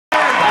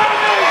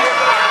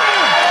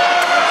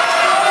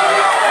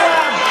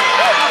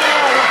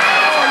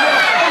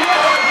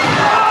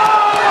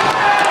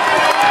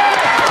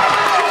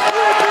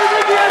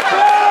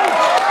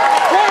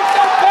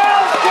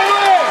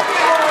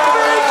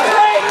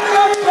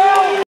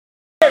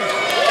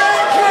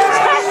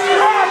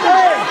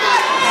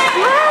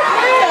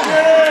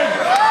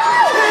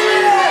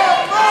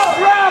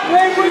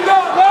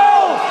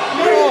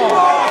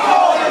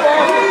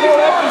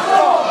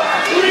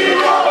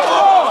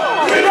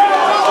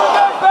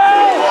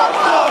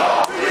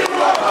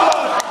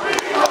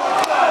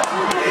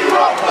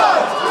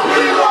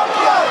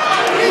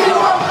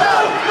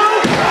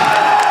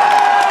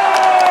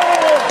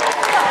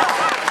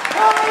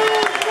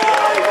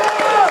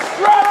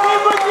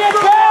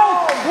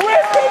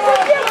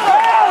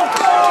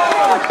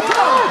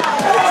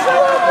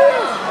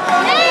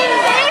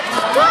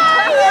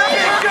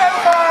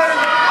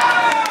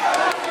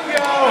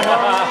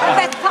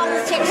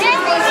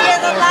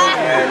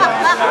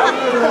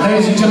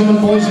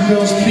gentlemen, boys and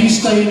girls,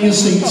 please stay in your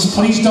seats.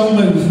 Please don't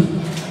move.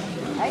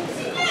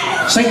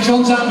 St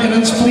John's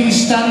Ambulance,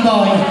 please stand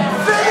by.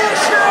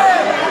 Finish it!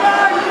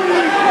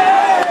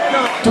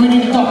 Do we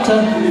need a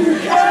doctor? Take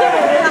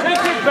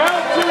your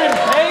belt to him,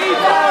 Dave.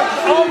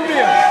 It's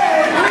obvious.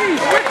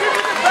 Please, whip him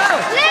with the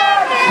belt.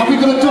 Have we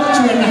got a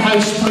doctor in the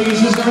house, please?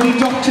 Is there any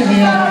doctor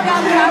here?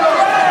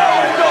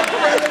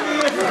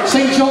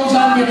 St John's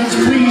Ambulance,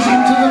 please,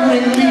 into the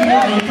ring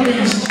immediately,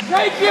 please.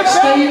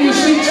 Stay in your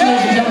seats,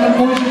 ladies and gentlemen,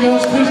 boys and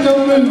girls, please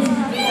don't move.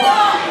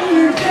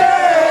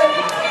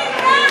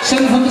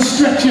 Send for the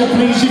stretcher,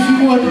 please, if you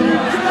would.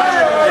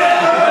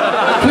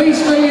 Please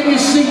stay in your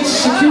seats.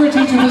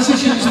 Security to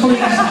positions, please.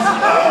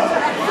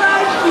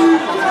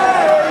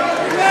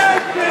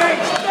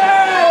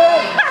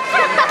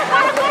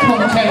 Come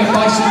on, Kevin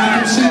Bison, you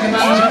can see the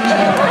man's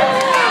injured.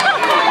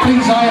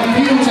 Please, I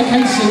appeal to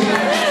Casey.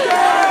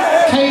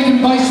 Caden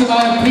Bison, I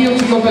appeal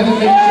to your better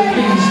nature,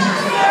 please.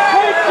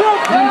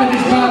 Lembit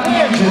is badly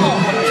injured.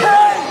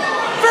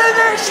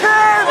 Finish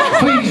him!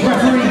 Please,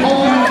 referee,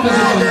 hold him in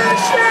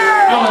position.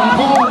 Alan,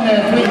 hold him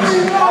there,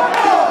 please.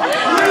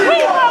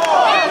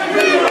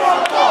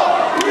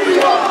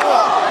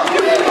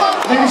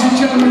 Ladies and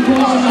gentlemen,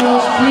 boys and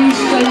girls, please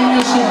stay in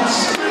your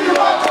seats.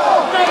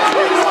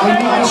 We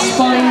need the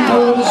spine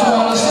board as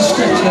well as the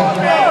stretcher.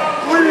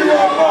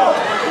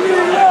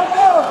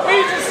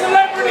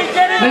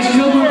 Ladies and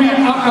gentlemen, we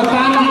are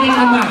abandoning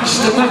the match.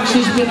 The match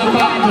has been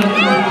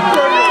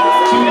abandoned.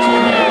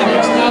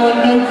 It's now a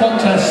no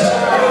contest.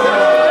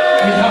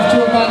 We have to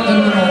abandon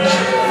the match.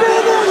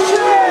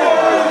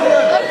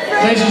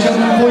 Ladies and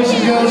gentlemen, boys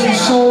and girls, you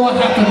saw what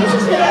happened.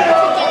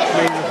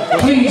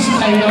 Please,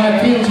 Kane, I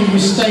appeal to you,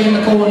 stay in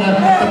the corner.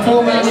 The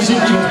poor man is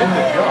injured.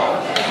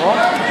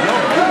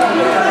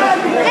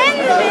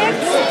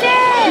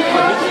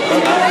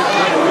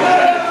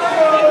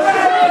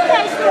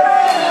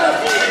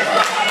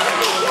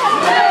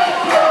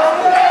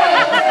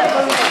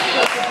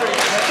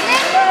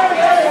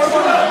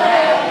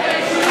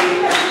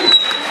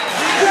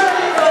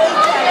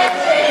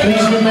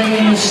 Please remain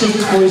in your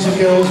seats, boys and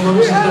girls,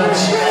 mums and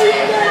dads.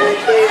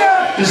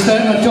 Is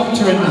there a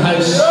doctor in the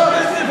house?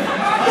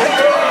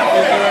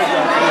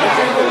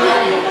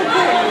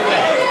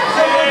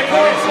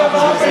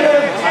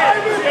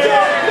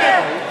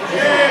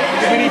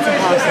 We need to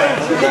pass that.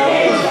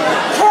 Kane,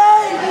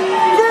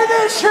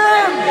 finish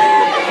him!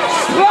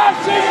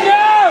 Splash him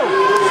now!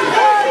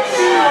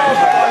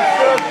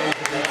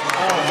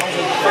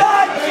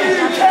 Thank you,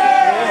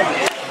 Kane!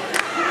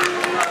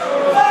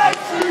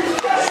 Thank you,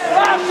 Kane!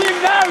 Splash him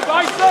now,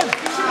 Bison!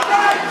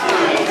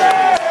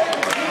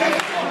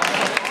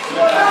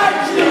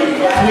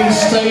 Please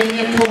stay in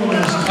your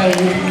corners,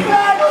 Kane.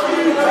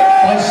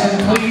 Bison,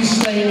 please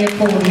stay in your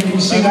corner. You can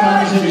see the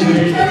man is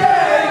injured.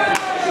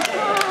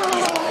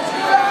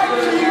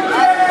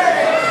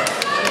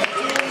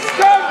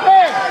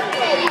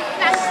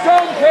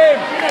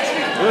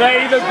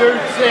 Lay the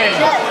boots in.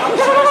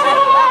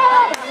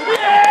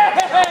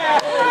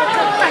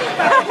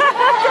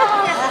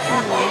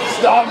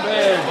 Stomp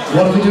him.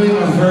 What are we doing,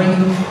 referee?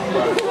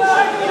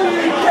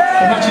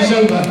 The match is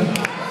over.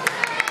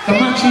 The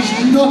match is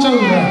not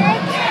over.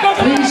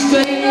 Please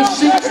stay in your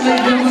seats, ladies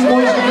and gentlemen,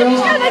 boys and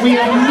girls. We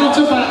have not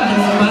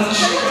abandoned the match.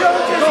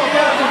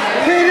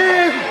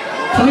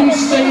 Please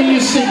stay in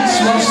your seats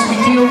whilst we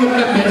deal with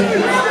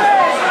Lembit.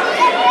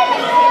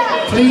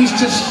 Please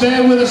just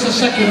bear with us a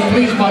second,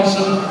 please,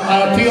 Bison.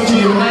 I appeal to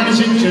you, the man is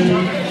injured.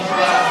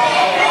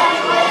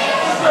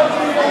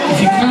 If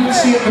you can't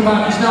see at the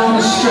back, he's now on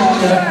a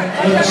stretcher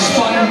with a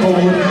spine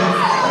board.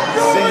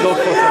 Single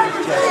foot on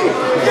his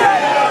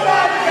chest.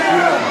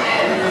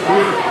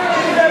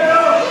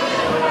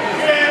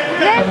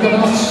 I've got an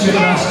oxygen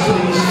mask,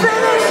 please.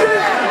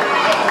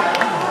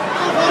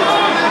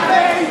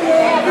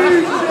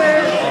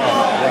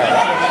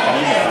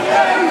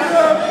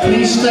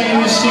 Please stay in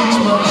your seats,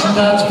 mums and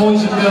dads,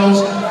 boys and girls.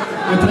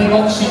 We're putting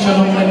oxygen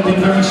on Lembit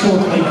very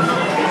shortly.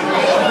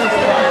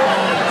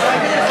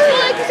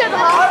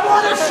 I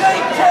want to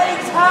shake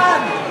Kane's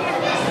hand!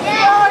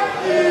 Thank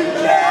you,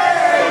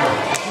 Kane!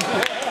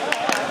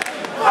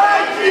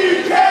 Thank you,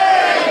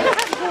 Kane!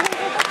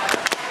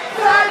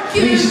 Thank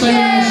you, Please stay in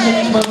your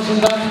seats, mums and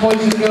dads,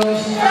 boys and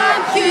girls.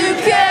 Thank you,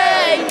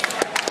 Kane!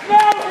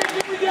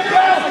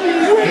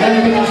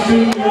 Lembit is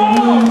being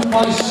removed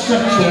by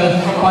stretcher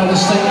by the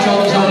St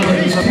John's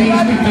Ambulance.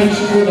 Please be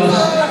patient with us.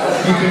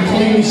 You can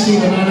clearly see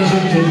the man is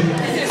injured.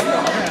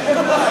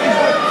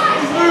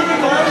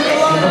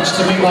 It looks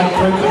to me like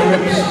broken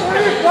ribs.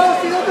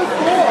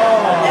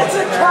 It's a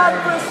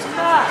canvas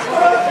match!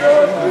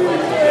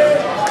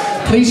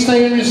 Please stay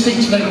in your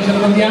seats, ladies and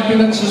gentlemen. The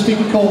ambulance has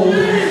been called.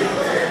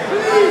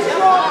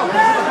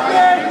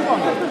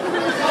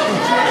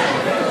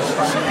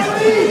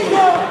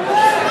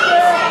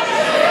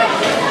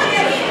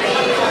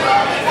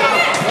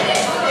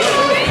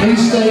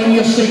 Please stay in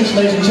your seats,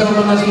 ladies and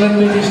gentlemen, as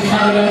Lembit is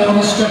carried out on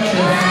a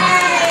stretcher.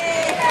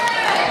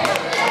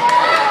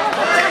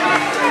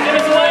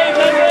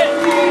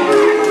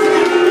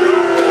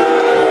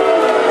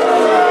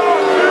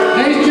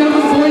 Ladies and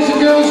gentlemen, boys and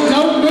girls,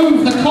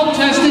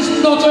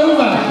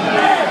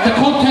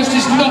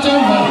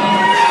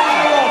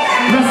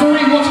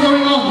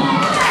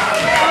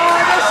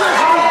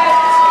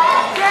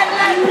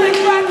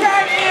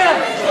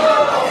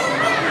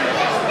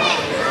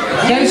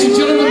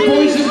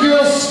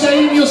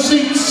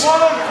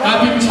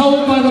 I've been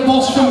told by the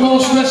boss from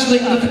Welsh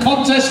Wrestling that the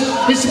contest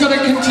is going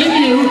to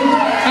continue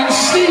and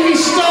Stevie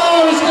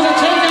Starr is going to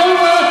take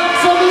over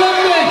from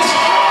Lembit.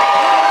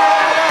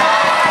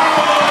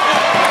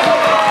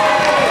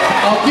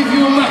 I'll give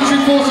you a match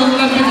report on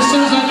Lembit as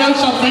soon as I know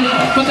something,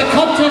 but the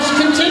contest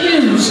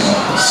continues.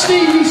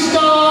 Stevie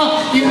Starr